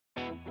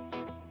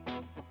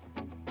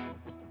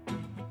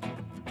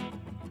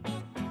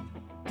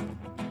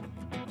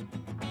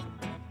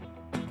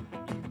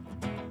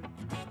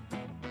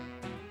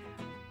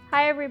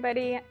Hi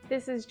everybody,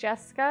 this is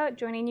Jessica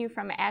joining you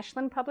from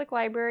Ashland Public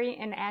Library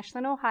in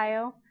Ashland,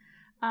 Ohio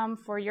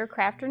for your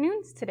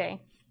Crafternoons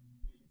today.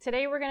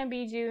 Today we're going to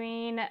be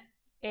doing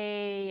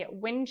a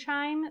wind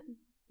chime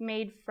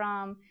made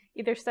from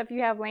either stuff you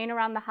have laying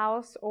around the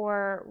house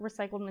or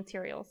recycled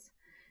materials.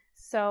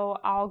 So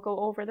I'll go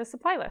over the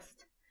supply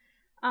list.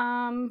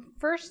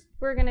 First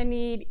we're going to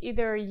need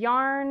either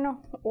yarn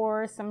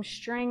or some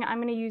string.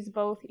 I'm going to use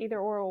both, either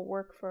or will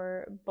work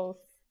for both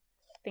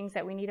things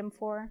that we need them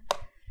for.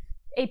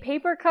 A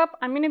paper cup.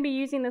 I'm going to be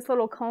using this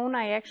little cone.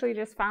 I actually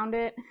just found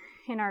it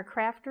in our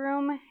craft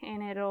room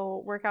and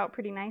it'll work out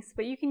pretty nice.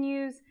 But you can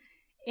use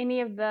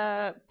any of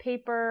the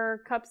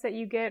paper cups that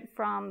you get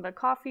from the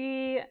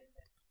coffee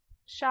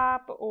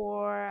shop,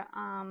 or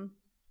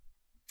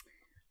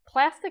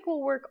plastic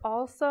will work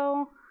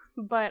also,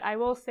 but I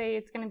will say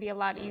it's going to be a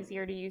lot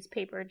easier to use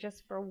paper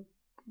just for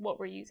what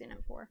we're using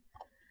it for.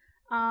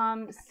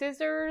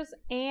 Scissors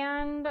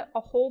and a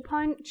hole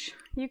punch.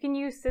 You can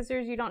use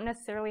scissors, you don't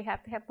necessarily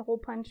have to have the hole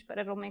punch, but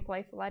it'll make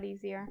life a lot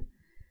easier.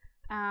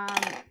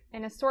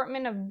 An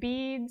assortment of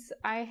beads.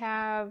 I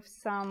have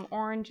some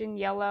orange and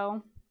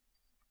yellow,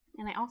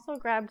 and I also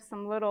grabbed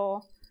some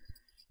little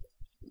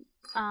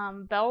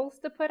bells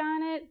to put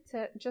on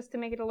it just to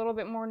make it a little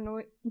bit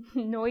more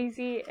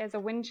noisy as a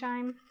wind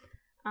chime.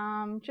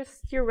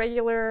 Just your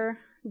regular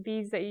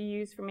beads that you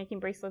use for making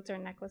bracelets or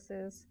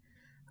necklaces.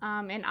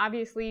 And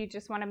obviously you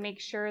just want to make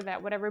sure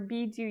that whatever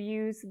beads you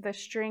use, the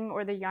string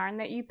or the yarn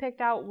that you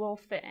picked out will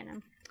fit in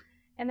them.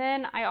 And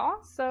then I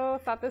also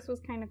thought this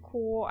was kind of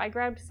cool. I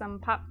grabbed some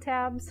pop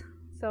tabs,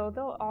 so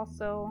they'll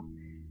also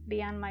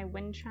be on my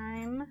wind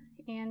chime,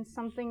 and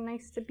something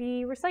nice to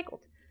be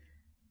recycled.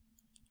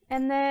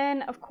 And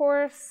then of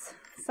course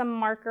some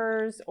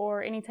markers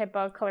or any type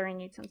of coloring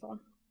utensil.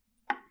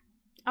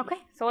 Okay,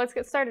 so let's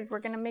get started. We're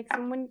going to make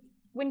some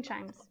wind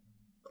chimes.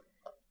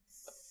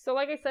 So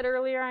like I said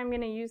earlier, I'm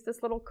going to use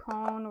this little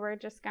cone. We're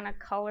just going to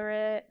color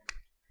it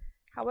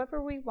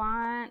however we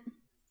want.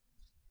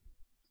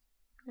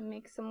 And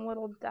make some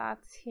little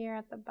dots here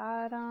at the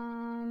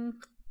bottom.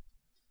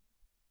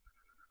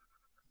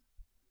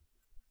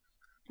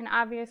 And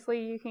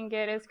obviously you can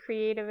get as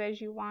creative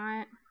as you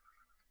want.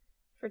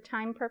 For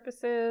time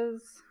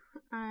purposes,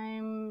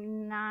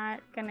 I'm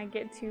not going to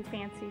get too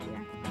fancy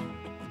here.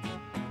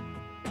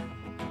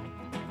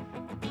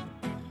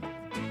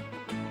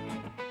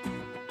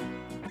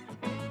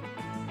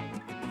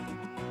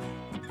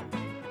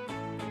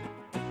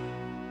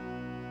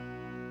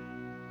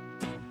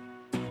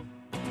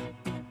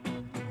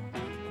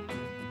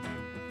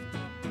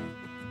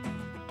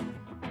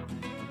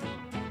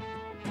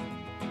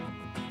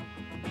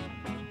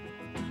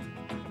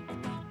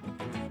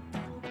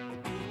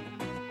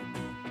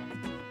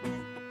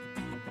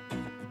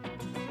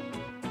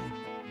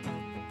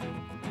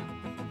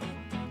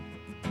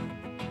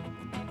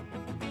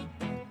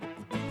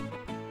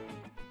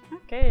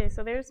 Okay,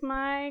 so there's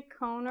my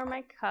cone or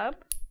my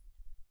cup.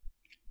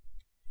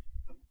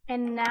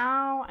 And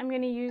now I'm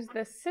going to use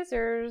the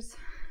scissors.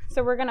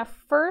 So we're going to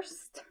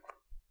first,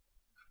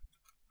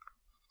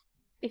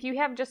 if you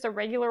have just a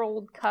regular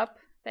old cup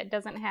that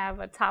doesn't have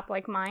a top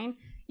like mine,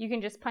 you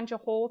can just punch a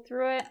hole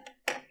through it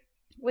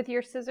with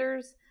your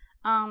scissors.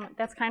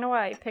 That's kind of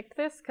why I picked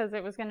this, because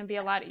it was going to be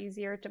a lot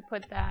easier to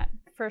put that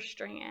first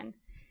string in.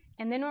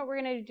 And then what we're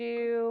going to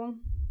do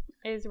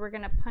is we're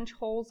going to punch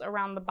holes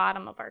around the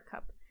bottom of our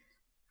cup.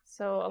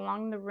 So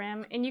along the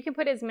rim, and you can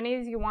put as many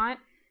as you want.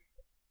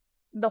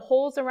 The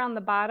holes around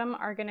the bottom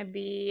are going to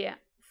be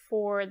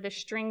for the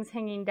strings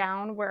hanging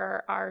down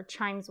where our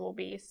chimes will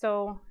be.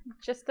 So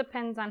just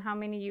depends on how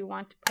many you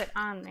want to put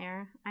on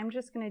there. I'm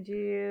just going to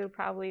do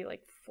probably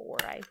like 4,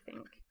 I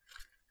think.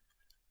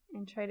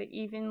 And try to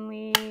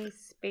evenly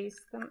space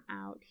them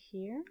out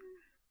here.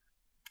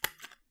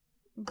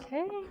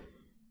 Okay.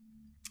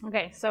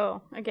 Okay,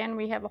 so again,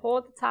 we have a hole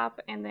at the top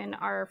and then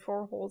our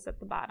 4 holes at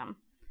the bottom.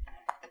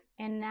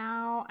 And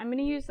now I'm going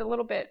to use a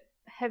little bit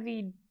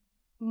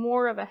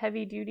more of a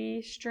heavy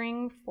duty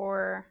string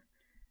for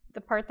the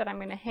part that I'm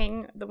going to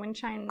hang the wind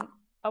chime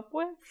up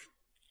with.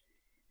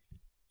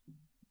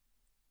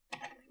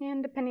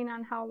 And depending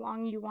on how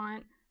long you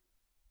want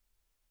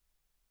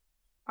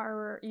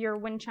your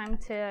wind chime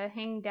to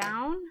hang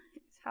down,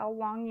 it's how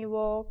long you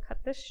will cut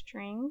the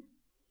string.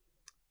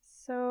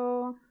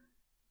 So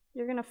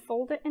you're going to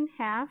fold it in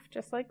half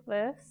just like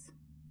this.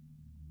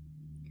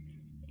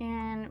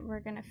 And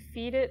we're going to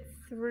feed it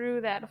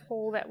through that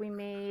hole that we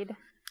made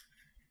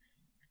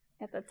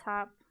at the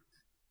top.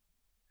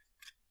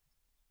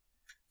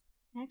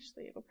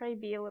 Actually, it'll probably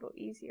be a little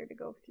easier to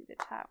go through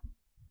the top.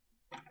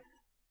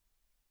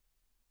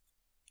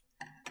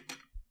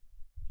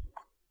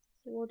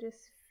 So we'll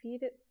just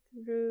feed it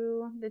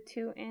through the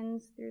 2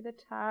 ends through the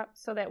top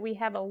so that we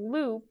have a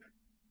loop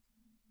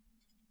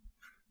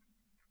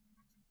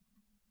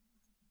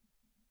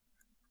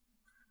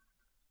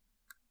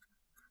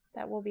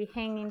that will be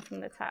hanging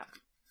from the top.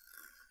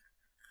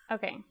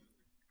 Okay,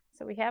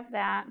 so we have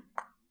that.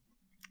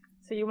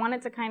 So you want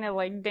it to kind of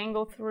like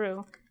dangle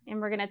through, and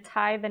we're going to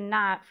tie the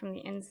knot from the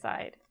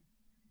inside.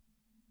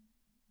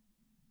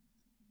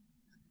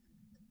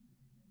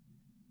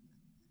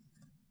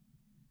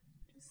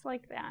 just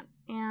like that.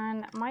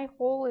 And my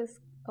hole is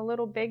a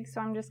little big,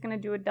 so I'm just going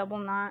to do a double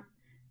knot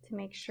to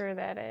make sure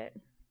that it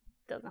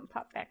doesn't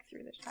pop back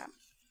through the top.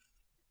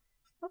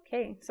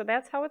 Okay, so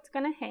that's how it's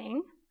going to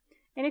hang.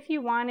 And if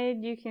you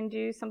wanted, you can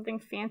do something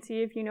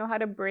fancy. If you know how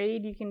to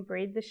braid, you can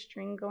braid the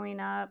string going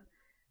up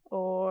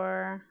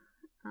or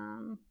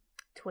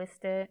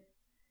twist it.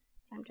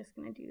 I'm just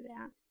going to do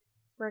that.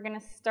 We're going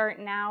to start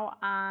now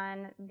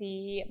on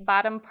the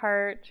bottom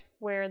part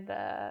where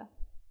the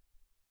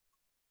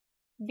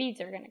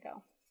beads are going to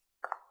go.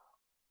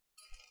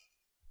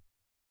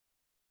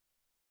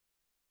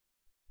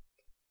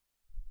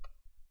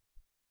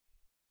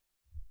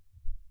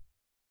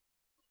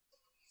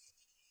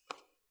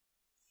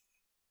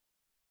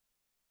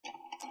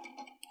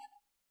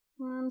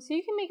 So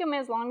you can make them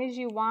as long as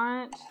you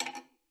want.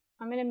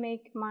 I'm going to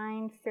make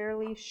mine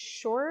fairly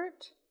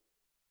short,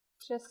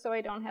 just so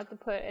I don't have to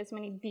put as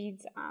many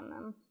beads on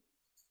them.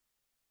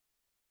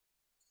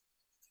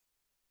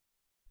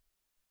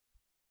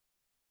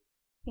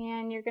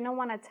 And you're going to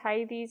want to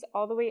tie these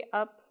all the way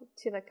up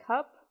to the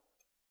cup.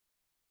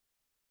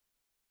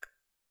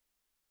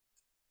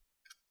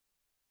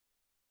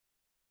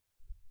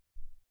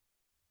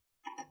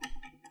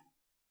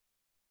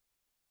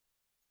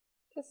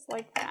 Just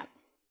like that.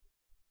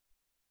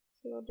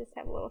 So you'll just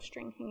have a little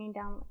string hanging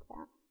down like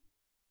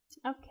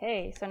that.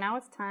 Okay, so now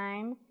it's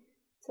time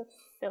to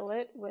fill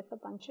it with a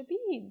bunch of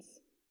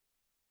beads.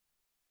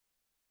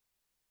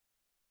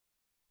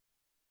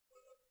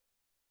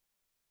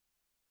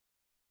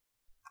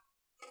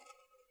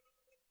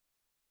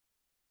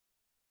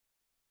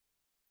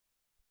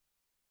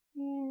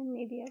 And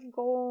maybe a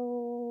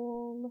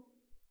gold.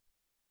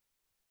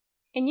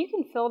 And you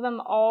can fill them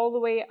all the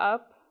way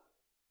up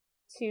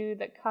to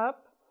the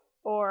cup,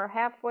 or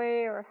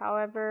halfway, or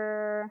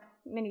however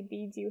many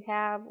beads you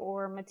have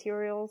or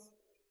materials.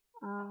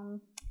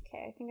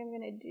 Okay, I think I'm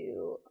going to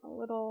do a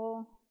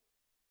little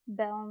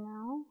bell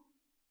now.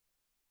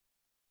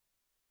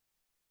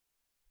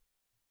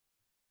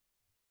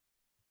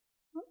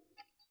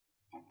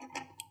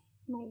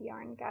 My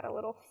yarn got a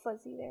little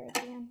fuzzy there at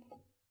the end.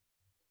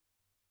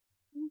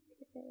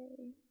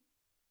 Okay.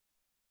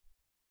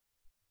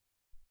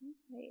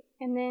 Okay.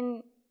 And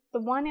then the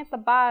one at the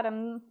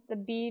bottom, the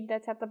bead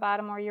that's at the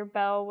bottom, or your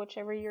bell,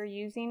 whichever you're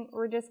using,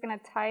 we're just going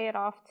to tie it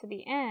off to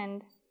the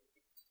end.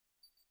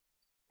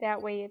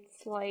 That way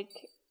it's like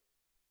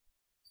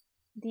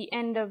the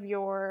end of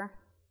your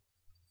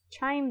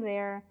chime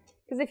there.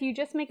 Because if you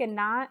just make a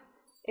knot,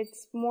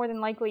 it's more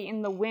than likely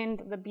in the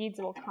wind, the beads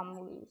will come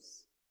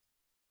loose.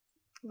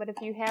 But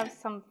if you have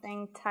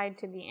something tied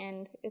to the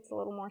end, it's a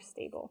little more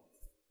stable.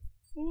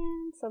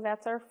 And so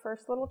that's our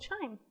first little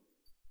chime.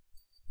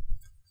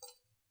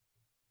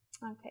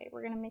 Okay,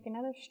 we're going to make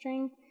another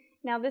string.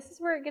 Now this is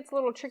where it gets a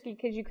little tricky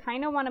because you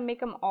kind of want to make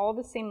them all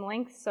the same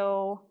length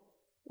so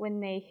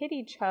when they hit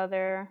each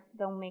other,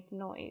 they'll make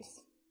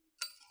noise.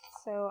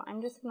 So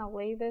I'm just going to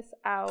lay this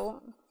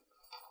out.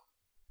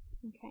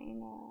 Okay, I'm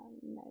going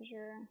to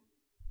measure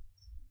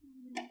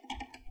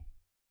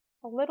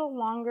a little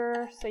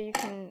longer so you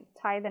can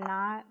tie the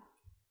knot.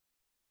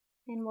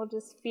 And we'll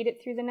just feed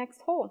it through the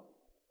next hole.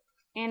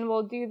 And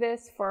we'll do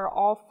this for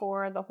all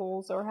 4 of the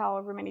holes, or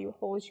however many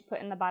holes you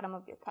put in the bottom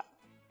of your cup.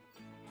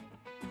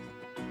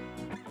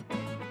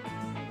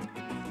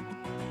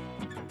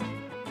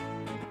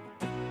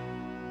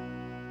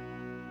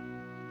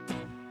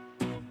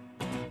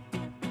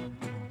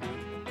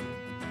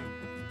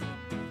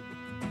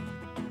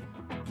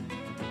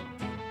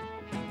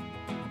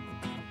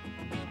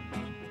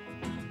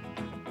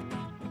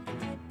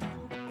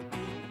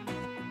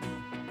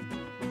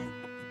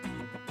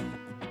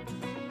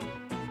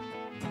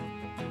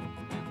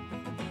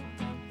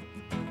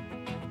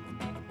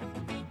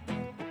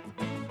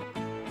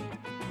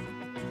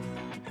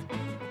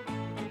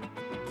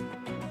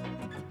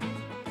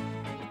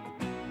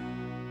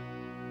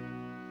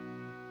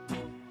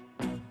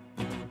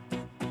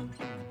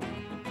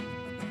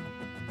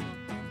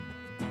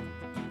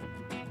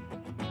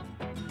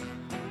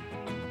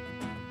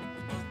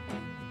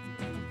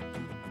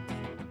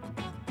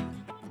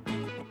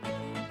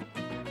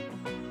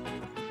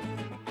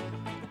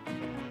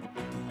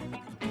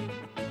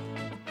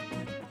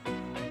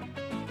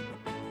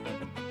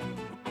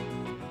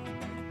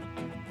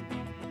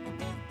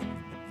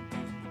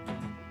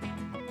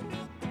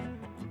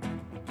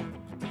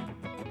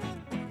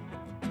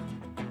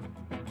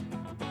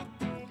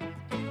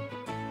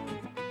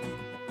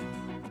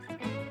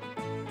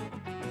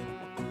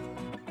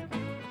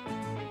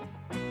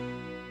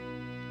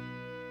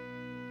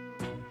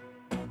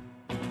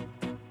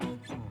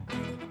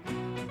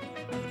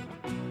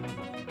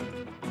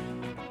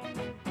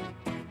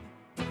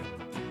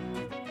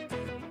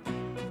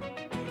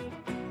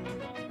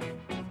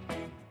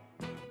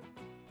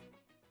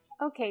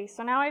 Okay,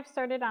 so now I've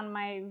started on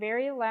my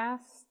very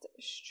last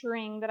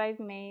string that I've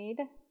made.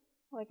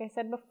 Like I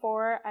said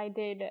before, I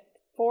did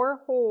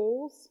 4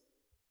 holes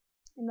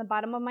in the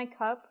bottom of my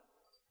cup.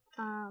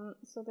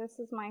 So this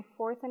is my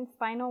 4th and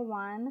final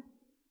one.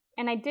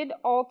 And I did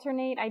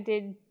alternate. I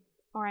did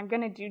or I'm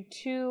going to do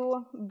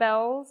 2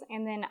 bells,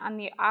 and then on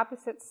the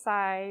opposite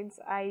sides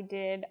I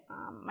did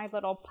my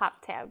little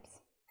pop tabs.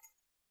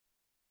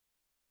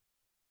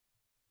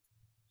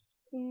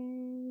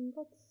 And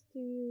let's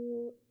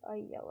do a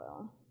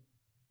yellow.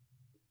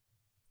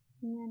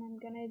 And then I'm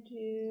going to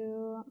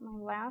do my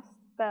last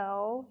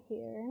bell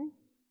here.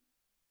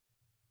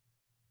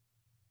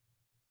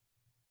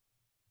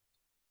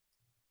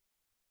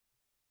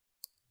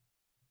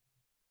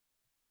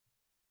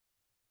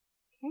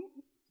 Okay.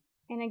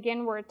 And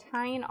again, we're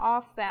tying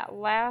off that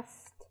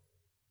last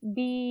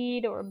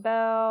bead or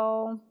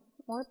bell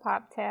or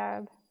pop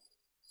tab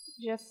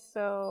just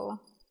so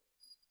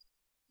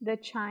the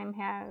chime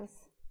has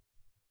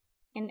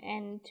an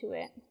end to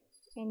it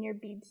and your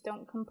beads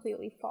don't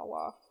completely fall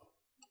off.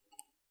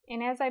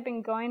 And as I've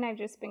been going, I've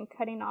just been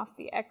cutting off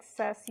the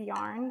excess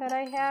yarn that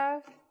I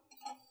have.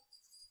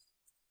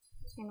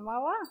 And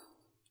voila,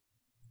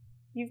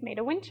 you've made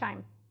a wind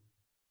chime.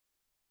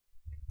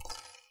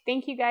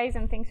 Thank you guys,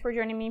 and thanks for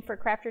joining me for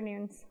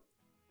Crafternoons.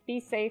 Be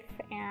safe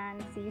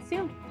and see you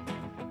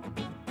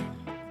soon.